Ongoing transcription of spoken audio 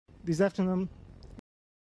This afternoon,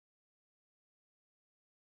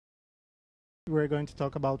 we're going to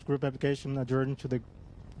talk about group application, a journey to the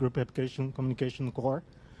group application communication core.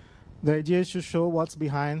 The idea is to show what's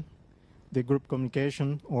behind the group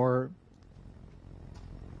communication or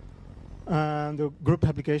the group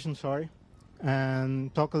application,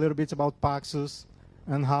 and talk a little bit about Paxos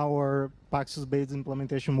and how our Paxos-based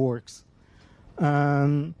implementation works.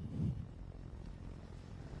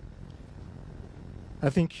 I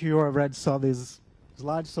think you already saw this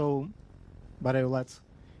slide, but I will let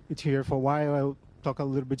it here for a while. I'll talk a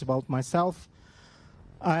little bit about myself.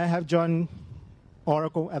 I have joined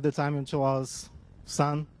Oracle at the time until I was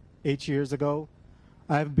Sun 8 years ago.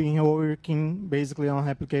 I've been working basically on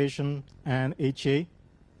application and HA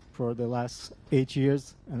for the last 8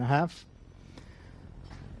 years and a half.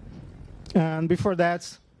 And before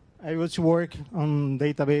that, I used to work on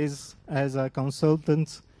database as a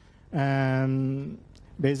consultant and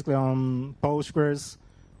basically on Postgres,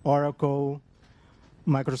 Oracle,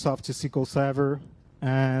 Microsoft SQL Server.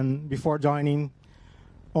 And before joining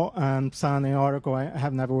Sun and Oracle, I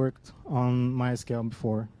have never worked on MySQL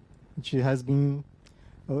before. It has been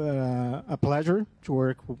a pleasure to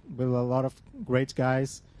work with a lot of great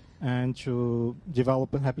guys and to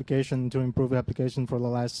develop an application, to improve the application for the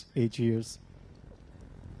last 8 years.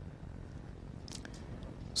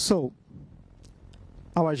 So,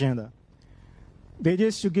 our agenda. The idea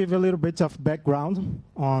is to give a little bit of background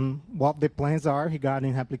on what the plans are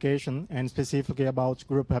regarding application and specifically about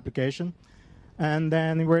group application. And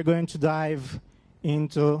then we're going to dive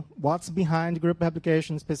into what's behind group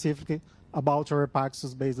application, specifically about our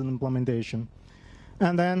Paxos-based implementation.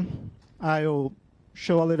 And then I'll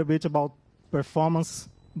show a little bit about performance,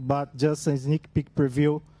 but just a sneak peek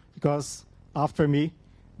preview, because after me,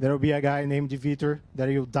 there will be a guy named Vitor that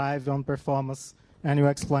will dive on performance and will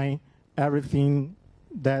explain everything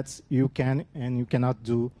that you can and you cannot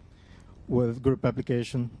do with group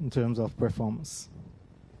application in terms of performance.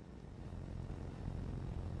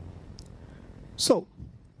 So,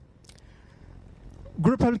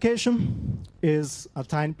 group application is a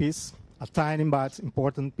tiny piece, a tiny but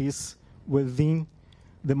important piece within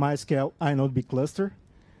the MySQL inodeb cluster.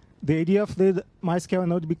 The idea of the MySQL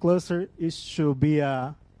inodeb cluster is to be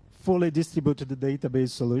a fully distributed database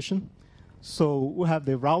solution. So we have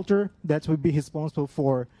the router that will be responsible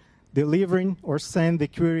for delivering or send the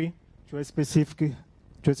query to a specific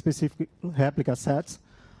replica set.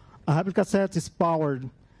 A replica set is powered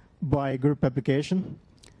by group application,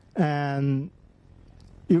 and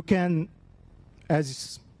you can,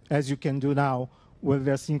 as you can do now with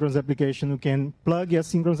the asynchronous application, you can plug the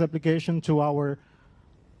asynchronous application to our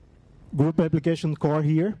group application core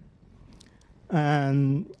here,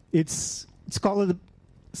 and it's called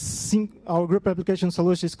our group application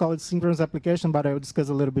solution is called synchronous application, but I will discuss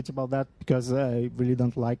a little bit about that because I really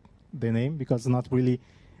don't like the name because it's not really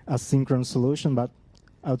a synchronous solution, but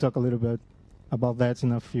I'll talk a little bit about that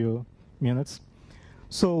in a few minutes.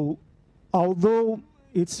 So although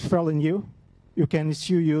it's fairly new, you can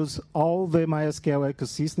still use all the MySQL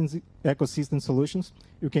ecosystem solutions.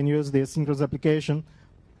 You can use the asynchronous application,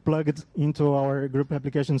 plug it into our group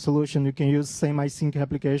application solution. You can use same async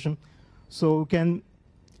application. So you can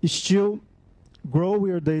still grow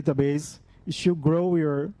your database, still grow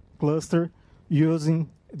your cluster using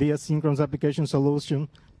the asynchronous application solution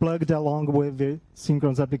plugged along with the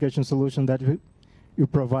synchronous application solution that you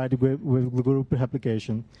provide with the group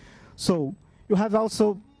application. So you have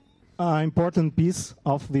also an important piece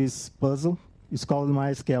of this puzzle. It's called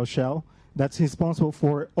MySQL shell. That's responsible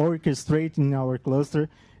for orchestrating our cluster.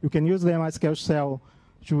 You can use the MySQL shell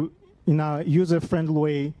in a user-friendly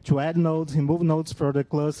way to add nodes, remove nodes for the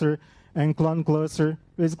cluster, and clone cluster.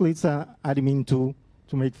 Basically, it's an admin tool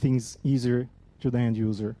to make things easier to the end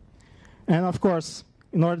user. And of course,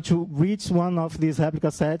 in order to reach one of these replica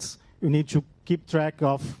sets, you need to keep track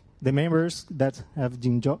of the members that have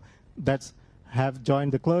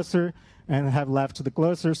joined the cluster and have left the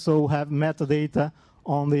cluster, so have metadata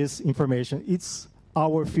on this information. It's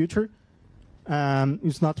our future.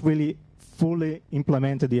 It's not really fully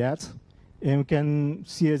implemented yet, and you can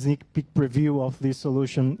see a sneak peek preview of this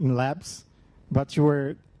solution in labs, but you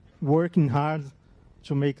are working hard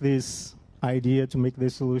to make this idea, to make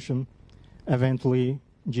this solution eventually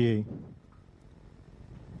GA.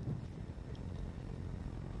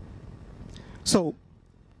 So,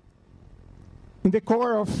 in the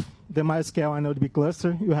core of the MySQL inodeb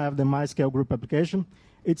cluster, you have the MySQL group application.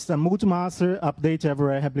 It's a multi-master update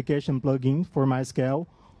every application plugin for MySQL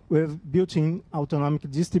with built-in autonomic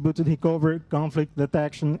distributed recovery, conflict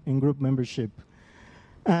detection, and group membership.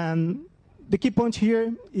 And the key point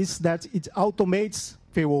here is that it automates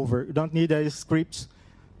failover. You don't need a script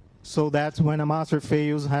so that when a master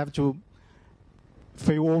fails, have to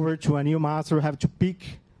fail over to a new master, have to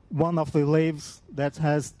pick one of the slaves that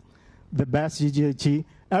has the best GGT.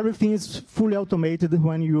 Everything is fully automated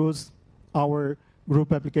when you use our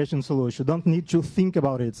group application solution. You don't need to think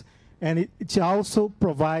about it. And it also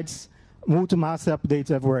provides multi-master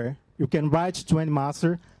updates everywhere. You can write to any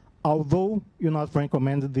master, although you're not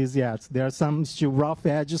recommended this yet. There are some still rough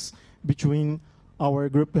edges between our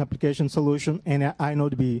group application solution and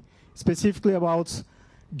iNodeB. Specifically about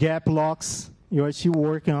gap locks, you are still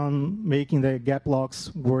working on making the gap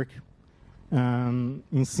locks work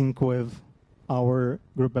in sync with our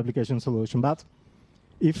group application solution. But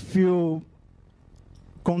if you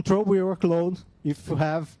control your workload, if you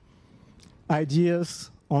have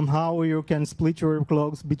ideas on how you can split your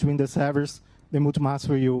workloads between the servers, the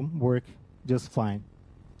multi-master will work just fine.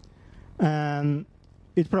 And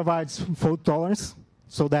it provides fault tolerance,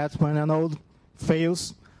 so that when a node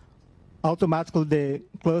fails, automatically the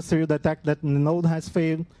cluster will detect that the node has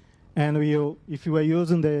failed, and if you are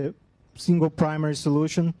using the single primary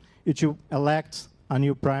solution, it will elect a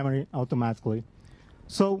new primary automatically.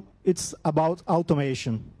 So it's about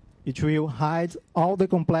automation. It will hide all the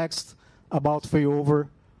complexity about failover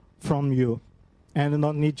from you, and you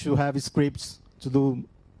don't need to have scripts to do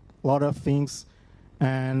a lot of things.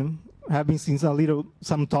 And having seen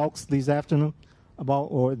some talks this afternoon about,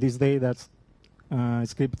 or this day, that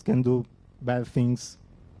scripts can do bad things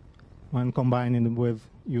when combining with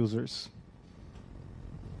users.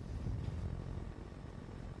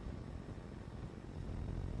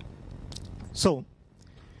 So,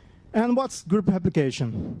 and what's group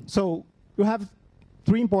application? So you have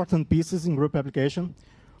three important pieces in group application.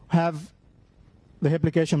 Have the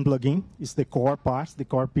replication plugin, is the core part, the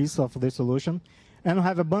core piece of the solution. And we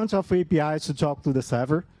have a bunch of APIs to talk to the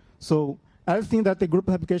server. So everything that the group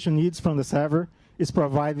application needs from the server is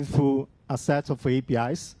provided through a set of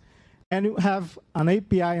APIs. And you have an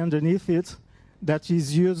API underneath it that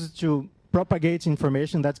is used to propagate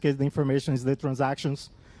information. In that case, the information is the transactions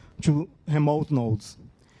to remote nodes.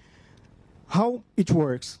 How it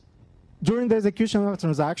works. During the execution of a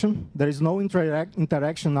transaction, there is no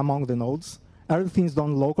interaction among the nodes. Everything is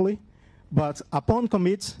done locally. But upon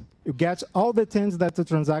commit, you get all the things that the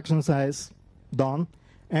transaction has done,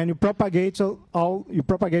 and you propagate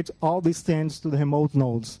all these things to the remote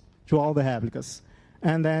nodes, to all the replicas.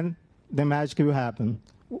 And then the magic will happen.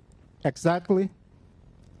 Exactly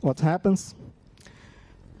what happens?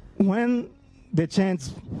 When the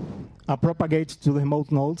changes are propagated to the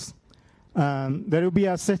remote nodes, there will be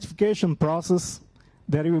a certification process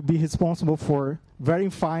that will be responsible for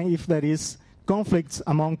verifying if there is conflicts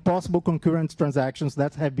among possible concurrent transactions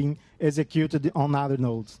that have been executed on other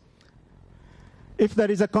nodes. If there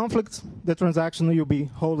is a conflict, the transaction will be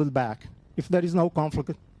held back. If there is no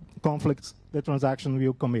conflict, the transaction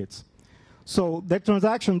will commit. So the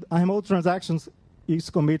transaction, a remote transaction, is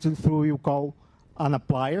committed through what you call an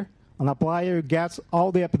applier. An applier gets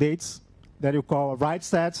all the updates that you call a write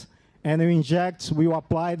set, and will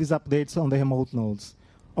apply these updates on the remote nodes.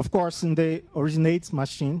 Of course, in the originate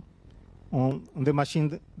machine, on the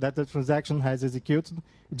machine that the transaction has executed,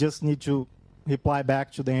 you just need to reply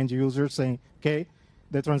back to the end user saying, okay,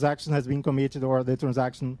 the transaction has been committed or the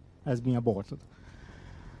transaction has been aborted.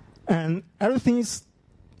 And everything is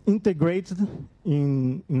integrated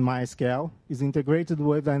in MySQL, is integrated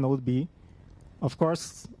with iNodeB. Of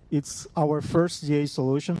course, it's our first GA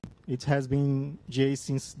solution. It has been GA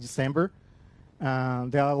since December.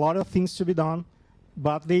 There are a lot of things to be done,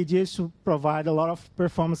 but the idea is to provide a lot of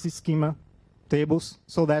performance schema tables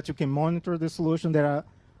so that you can monitor the solution. There are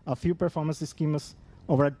a few performance schemas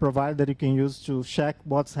already provided that you can use to check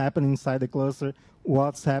what's happening inside the cluster,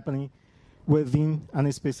 what's happening within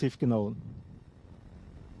a specific node.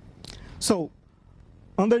 So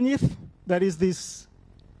underneath, there is this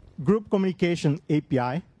group communication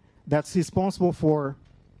API that's responsible for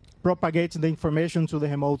propagating the information to the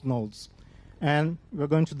remote nodes. And we're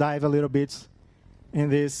going to dive a little bit in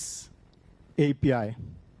this API.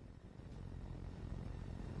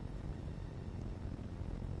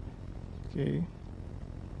 Okay.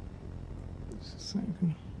 Just a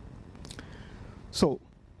second. So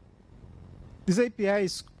this API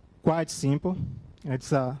is quite simple.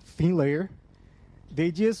 It's a thin layer. The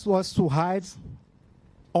idea was to hide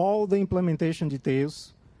all the implementation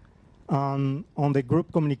details on the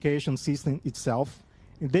group communication system itself.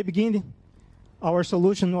 In the beginning, our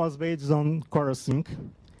solution was based on CorelSync.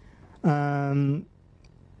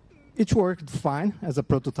 It worked fine as a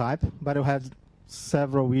prototype, but it had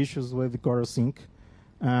several issues with CorelSync.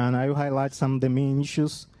 And I will highlight some of the main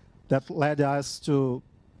issues that led us to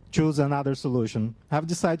choose another solution. I've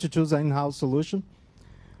decided to choose an in-house solution.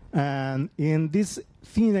 And in this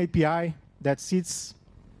thin API that sits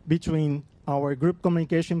between our group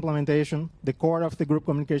communication implementation, the core of the group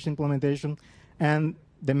communication implementation, and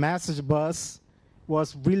the message bus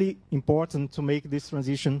was really important to make this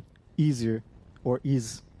transition easier, or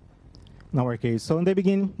ease in our case. So in the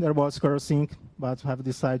beginning, there was CoroSync, but we have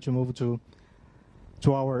decided to move to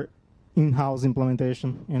our in-house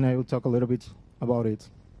implementation, and I will talk a little bit about it.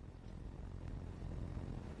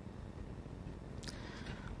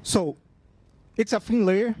 So it's a thin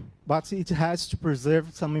layer, but it has to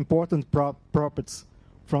preserve some important properties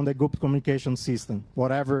from the group communication system,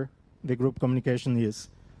 whatever the group communication is.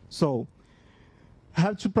 So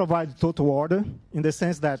have to provide total order in the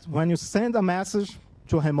sense that when you send a message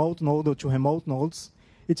to a remote node or to remote nodes,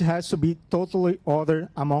 it has to be totally ordered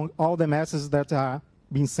among all the messages that are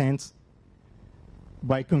being sent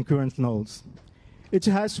by concurrent nodes. It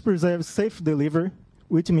has to preserve safe delivery,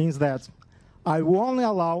 which means that I will only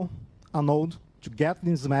allow a node to get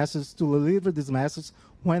this message, to deliver this message,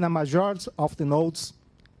 when a majority of the nodes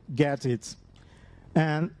get it.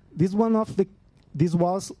 And this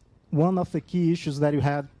was one of the key issues that you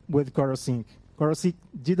had with CoroSync. CoroSync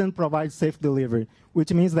didn't provide safe delivery,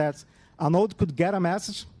 which means that a node could get a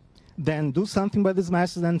message, then do something with this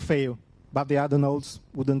message and fail, but the other nodes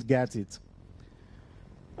wouldn't get it.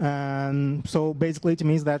 And so basically it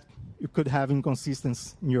means that you could have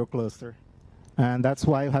inconsistency in your cluster. And that's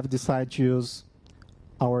why I have decided to use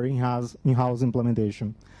our in-house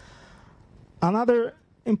implementation. Another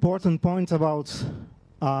important point about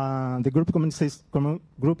the group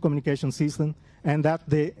communication system, and that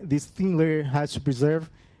this thin layer has to preserve,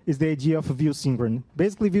 is the idea of view synchrony.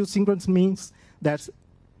 Basically, view synchrony means that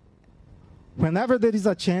whenever there is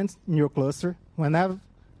a change in your cluster, whenever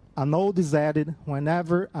a node is added,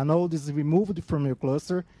 whenever a node is removed from your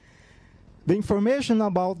cluster, the information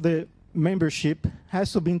about the membership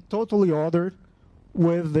has to be totally ordered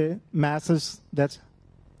with the messages that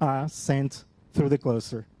are sent through the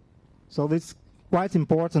cluster. So it's quite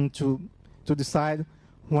important to decide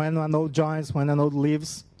when a node joins, when a node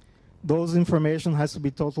leaves. Those information has to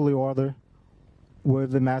be totally ordered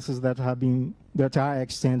with the messages that are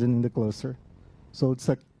extended in the cluster. So it's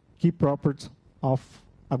a key property of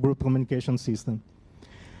a group communication system.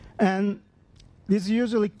 And this view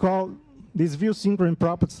synchrony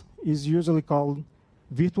property is usually called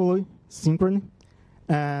virtually synchrony.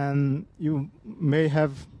 And you may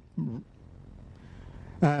have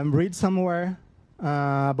read somewhere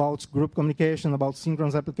about group communication, about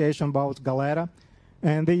synchronous application, about Galera,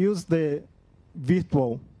 and they use the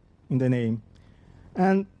virtual in the name.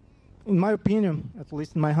 And in my opinion, at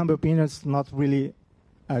least in my humble opinion, it's not really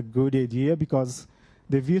a good idea, because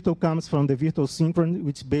the virtual comes from the virtual synchrony,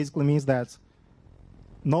 which basically means that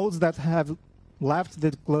nodes that have left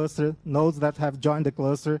the cluster, nodes that have joined the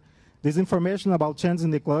cluster, this information about changes in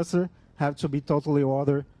the cluster have to be totally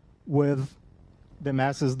ordered with the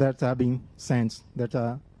messages that are being sent, that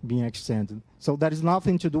are being extended. So there is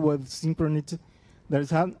nothing to do with synchronity. There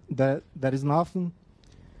is nothing,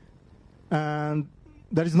 and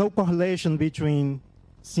there is no correlation between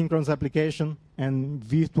synchronous application and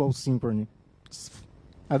virtual synchrony.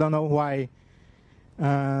 I don't know why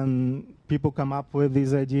people come up with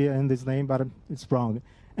this idea and this name, but it's wrong.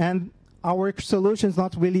 And our solution is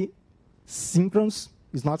not really synchronous.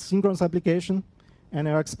 It's not synchronous application, and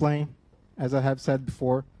I'll explain, as I have said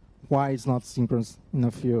before, why it's not synchronous in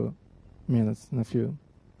a few minutes, in a few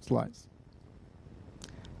slides.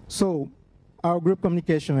 So, our group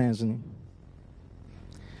communication engine.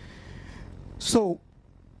 So,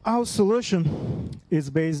 our solution is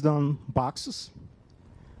based on Paxos.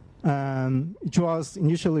 It was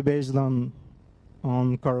initially based on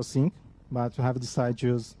CoroSync, but we have decided to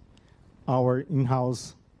use our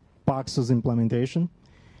in-house Paxos implementation.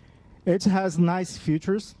 It has nice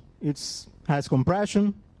features. It has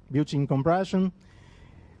compression, built-in compression.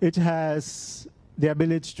 It has the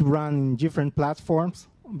ability to run in different platforms,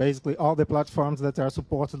 basically all the platforms that are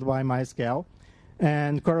supported by MySQL.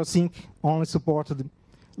 And CoroSync only supported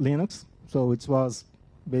Linux, so it was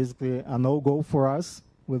basically a no-go for us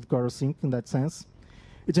with CoroSync in that sense.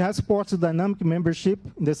 It has support to dynamic membership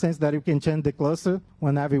in the sense that you can change the cluster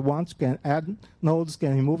whenever you want. You can add nodes,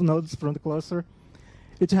 can remove nodes from the cluster.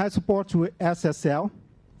 It has support to SSL.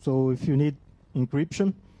 So if you need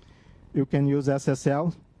encryption, you can use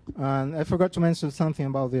SSL. And I forgot to mention something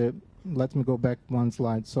about the, let me go back one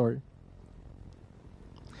slide, sorry.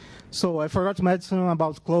 So I forgot to mention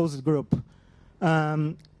about closed group.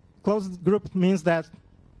 Closed group means that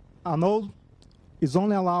a node is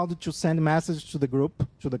only allowed to send a message to the group,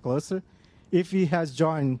 to the cluster, if he has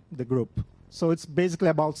joined the group. So it's basically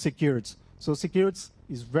about security. So security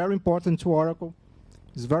is very important to Oracle,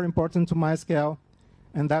 it's very important to MySQL,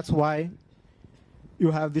 and that's why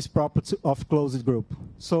you have this property of closed group.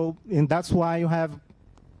 So, and that's why you have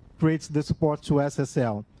creates the support to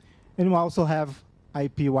SSL. And you also have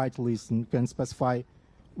IP whitelisting. You can specify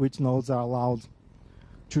which nodes are allowed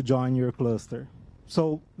to join your cluster.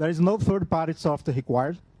 So there is no third-party software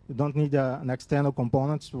required. You don't need an external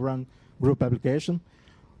component to run group application.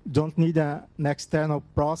 You don't need an external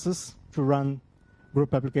process to run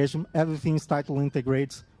group application. Everything is tightly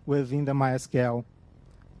integrates within the MySQL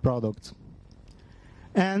product.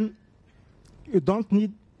 And you don't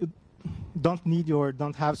need or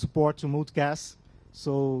don't have support to multicast.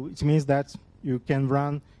 So it means that you can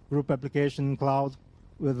run group application in cloud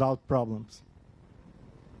without problems.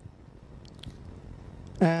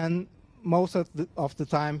 And most of the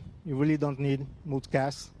time, you really don't need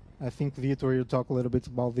multicast. I think Vitor will talk a little bit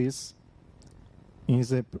about this in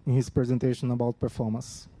his presentation about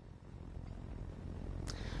performance.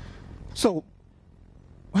 So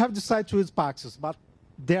we have decided to use paxos, but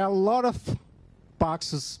there are a lot of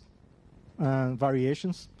paxos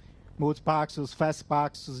variations, multi-paxos, fast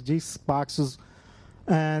paxos, gist paxos,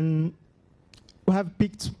 and we have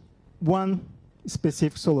picked one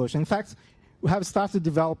specific solution. In fact, we have started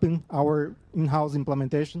developing our in-house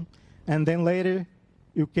implementation, and then later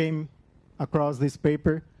you came across this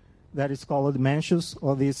paper that is called Dimensions,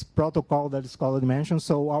 or this protocol that is called Dimensions.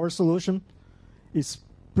 So our solution is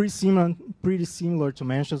pretty similar to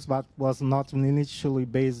Dimensions, but was not initially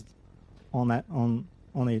based on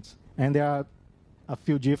it. And there are a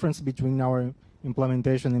few differences between our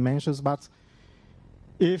implementation and Dimensions, but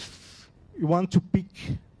if you want to pick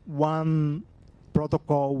one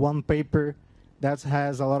protocol, one paper that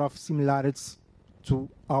has a lot of similarities to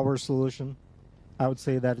our solution, I would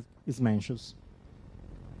say that is Dimensions.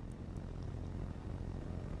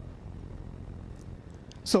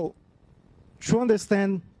 So to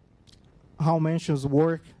understand how Dimensions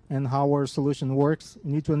work and how our solution works,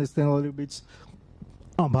 you need to understand a little bit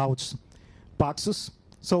about Paxos.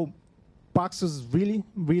 So Paxos is really,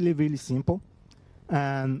 really, really simple.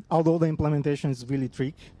 And although the implementation is really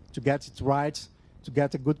tricky, to get it right, to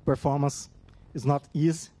get a good performance is not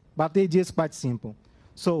easy, but the idea is quite simple.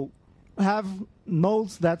 So we have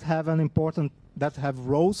nodes that have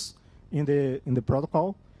roles in the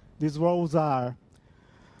protocol. These roles are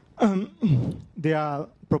they are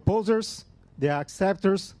proposers, they are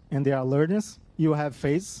acceptors, and they are learners. You have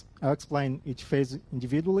phase. I'll explain each phase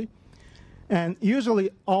individually. And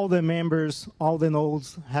usually all the members, all the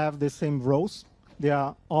nodes have the same roles. They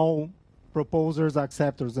are all proposers,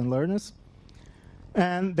 acceptors, and learners.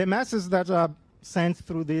 And the messages that are sent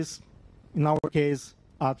through this, in our case,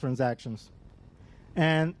 are transactions.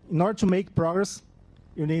 And in order to make progress,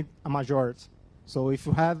 you need a majority. So if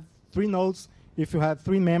you have 3 nodes, if you have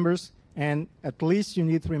 3 members, and at least you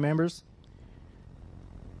need 3 members,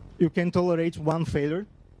 you can tolerate one failure.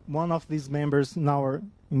 One of these members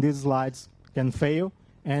in these slides can fail,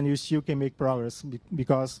 and you still can make progress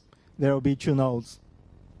because there will be 2 nodes.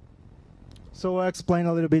 So I'll explain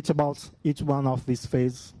a little bit about each one of these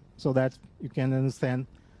phases so that you can understand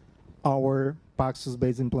our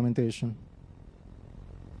Paxos-based implementation.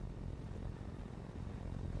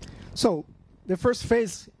 So the first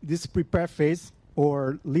phase, this prepare phase,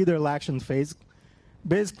 or leader action phase,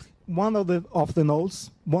 basically one of the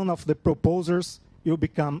nodes, one of the proposers, you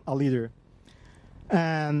become a leader.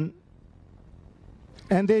 And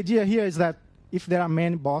the idea here is that if there are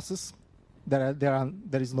many bosses, there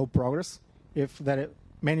is no progress. If there are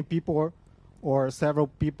many people or several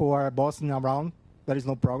people are bossing around, there is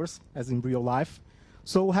no progress, as in real life.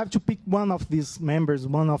 So we have to pick one of these members,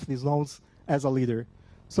 one of these nodes, as a leader.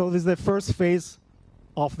 So this is the first phase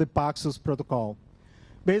of the Paxos protocol.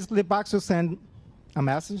 Basically, Paxos sends a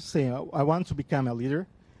message saying, I want to become a leader.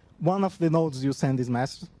 One of the nodes you send this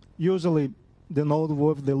message, usually the node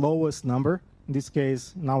with the lowest number, in this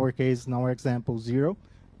case, in our example, 0,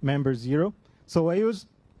 member 0. So I use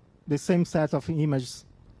the same set of images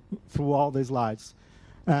through all the slides.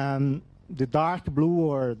 The dark blue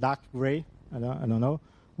or dark gray, I don't know,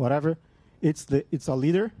 whatever, it's a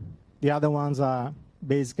leader. The other ones are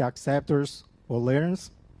basic acceptors or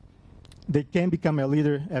learners. They can become a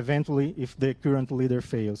leader eventually if the current leader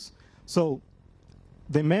fails. So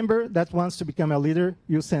the member that wants to become a leader,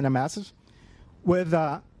 you send a message with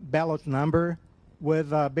a ballot number,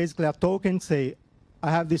 with basically a token, say,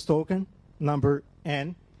 I have this token, number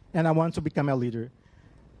N, and I want to become a leader.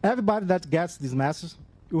 Everybody that gets this message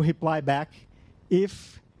will reply back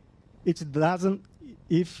if it doesn't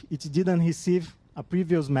if it didn't receive a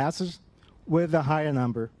previous message with a higher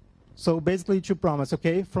number. So basically to promise,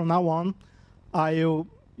 okay, from now on,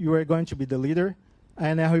 you are going to be the leader,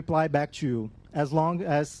 and I'll reply back to you, as long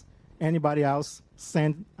as anybody else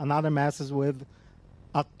send another message with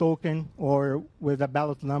a token or with a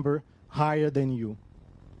ballot number higher than you.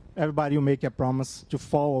 Everybody will make a promise to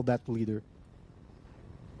follow that leader.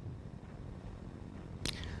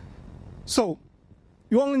 So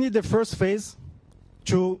you only need the first phase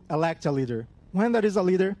to elect a leader. When there is a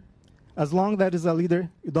leader, as long as there is a leader,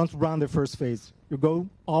 you don't run the first phase. You go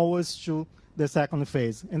always to the second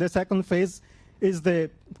phase. And the second phase is the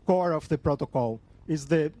core of the protocol, is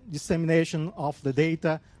the dissemination of the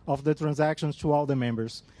data of the transactions to all the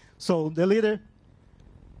members. So the leader,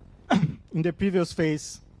 in the previous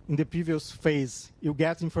phase, you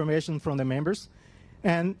get information from the members,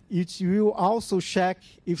 and it will also check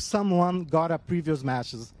if someone got a previous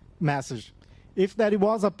message. If there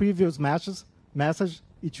was a previous message,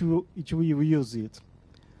 it will use it.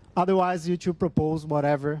 Otherwise, it will propose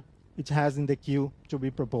whatever it has in the queue to be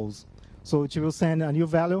proposed. So it will send a new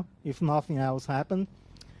value if nothing else happened.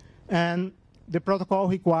 And the protocol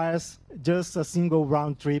requires just a single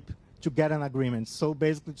round trip to get an agreement. So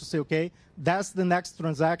basically to say, okay, that's the next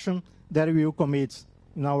transaction that we will commit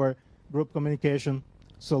in our group communication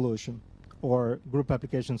solution, or group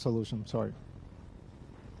application solution, sorry.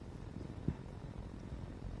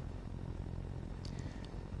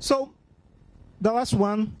 So the last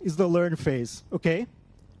one is the learn phase, okay?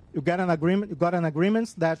 You got an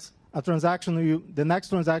agreement that a transaction, the next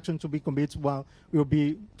transaction to be committed will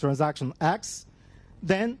be transaction X.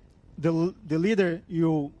 Then the leader,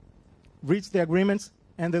 you reach the agreement,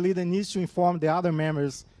 and the leader needs to inform the other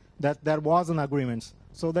members that there was an agreement.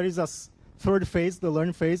 So there is a third phase, the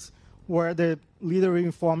learn phase, where the leader will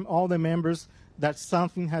inform all the members that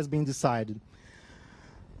something has been decided.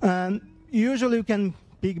 And usually you can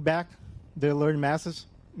piggyback the learn message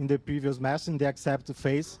in the previous message in the accept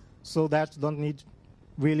phase, so that you don't need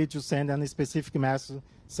really to send any specific message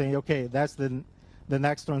saying, okay, that's the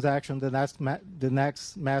next transaction, the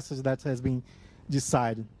next message that has been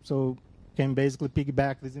decided. So you can basically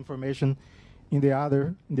piggyback this information in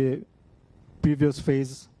the previous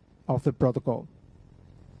phase of the protocol.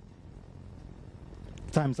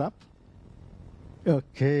 Time's up.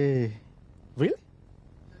 Okay. Really?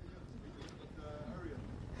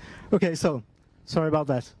 Okay, so sorry about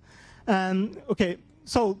that. Okay,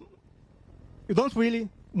 so you don't really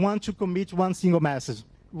want to commit one single message.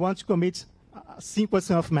 You want to commit a sequence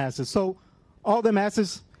of messages. So all the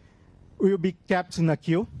messages will be kept in a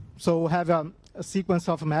queue. So we'll have a sequence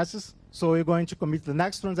of messages. So you're going to commit the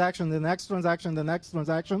next transaction, the next transaction, the next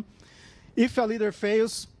transaction. If a leader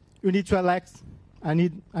fails, you need to elect a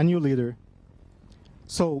new leader.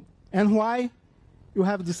 So, and why you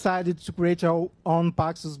have decided to create your own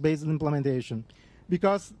Paxos-based implementation?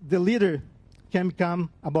 Because the leader can become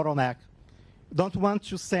a bottleneck. You don't want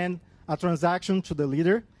to send a transaction to the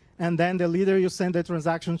leader, and then the leader, you send the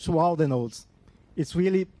transaction to all the nodes. It's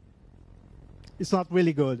not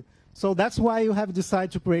really good. So that's why you have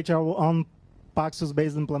decided to create our own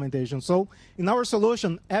Paxos-based implementation. So in our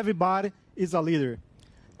solution, everybody is a leader.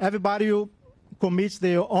 Everybody will commit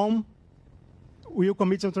their own, will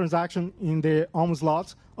commit a transaction in their own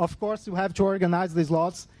slot. Of course, you have to organize the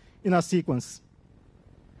slots in a sequence.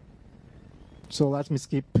 So let me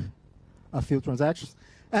skip a few transactions.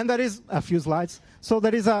 And there is a few slides. So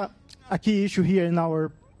there is a key issue here in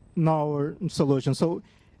our solution. So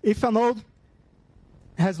if a node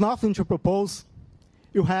has nothing to propose,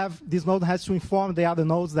 this node has to inform the other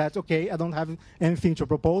nodes that, okay, I don't have anything to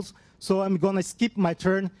propose, so I'm going to skip my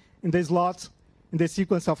turn in the slot in the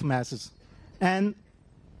sequence of messages. And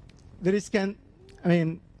you can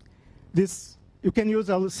use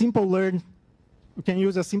a simple learn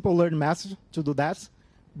message to do that,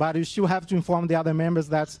 but you still have to inform the other members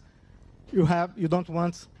that you don't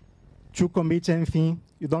want to commit anything,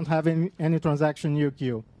 you don't have any transaction in your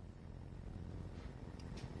queue.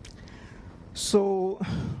 So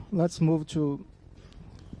let's move to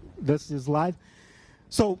this slide.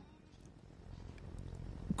 So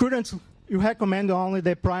currently, you recommend only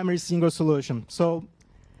the primary single solution. So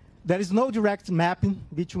there is no direct mapping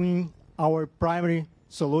between our primary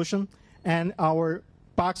solution and our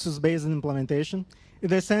Paxos-based implementation, in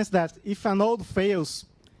the sense that if a node fails,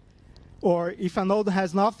 or if a node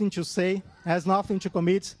has nothing to say, has nothing to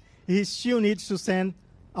commit, he still needs to send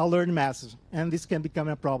a learn message, and this can become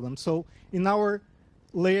a problem. So in our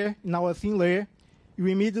layer, in our thin layer, you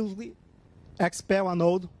immediately expel a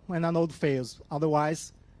node when a node fails.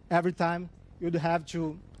 Otherwise, every time you'd have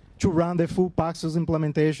to run the full Paxos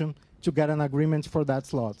implementation to get an agreement for that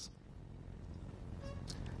slot.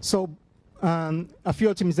 So a few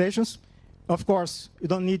optimizations. Of course, you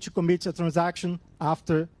don't need to commit a transaction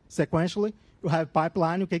after sequentially. You have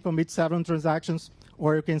pipeline, you can commit several transactions,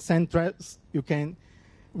 or you can send threads, you can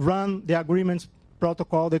run the agreement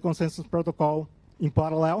protocol, the consensus protocol in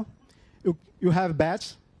parallel. You have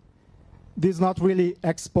batch. This is not really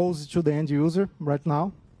exposed to the end user right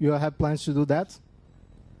now. You have plans to do that.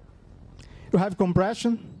 You have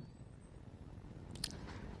compression.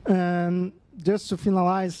 And just to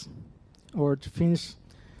finalize, or to finish,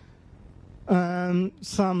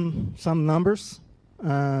 some numbers.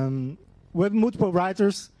 With multiple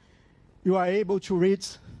writers, you are able to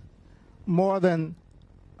reach more than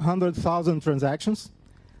 100,000 transactions.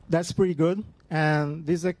 That's pretty good. And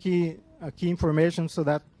this is a key information, so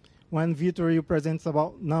that when Vitor presents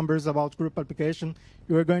about numbers about group application,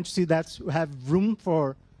 you are going to see that you have room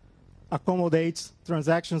for accommodate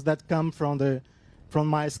transactions that come from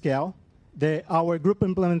MySQL. Our group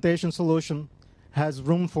implementation solution has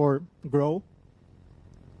room for grow.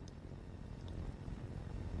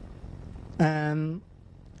 And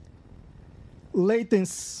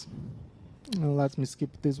latency, let me skip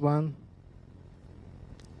this one.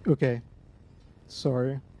 Okay,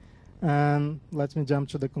 sorry. Let me jump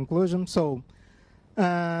to the conclusion. So,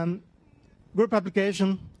 group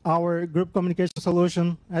application, our group communication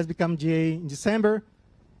solution has become GA in December.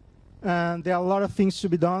 And there are a lot of things to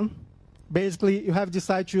be done. Basically, you have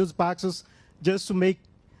decided to use Paxos just to make,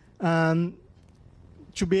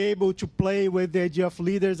 to be able to play with the idea of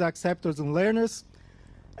leaders, acceptors, and learners.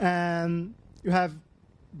 And you have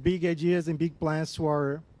big ideas and big plans to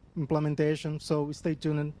our implementation. So stay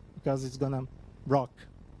tuned, because it's going to rock.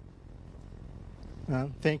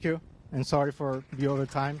 Thank you, and sorry for the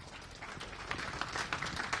overtime.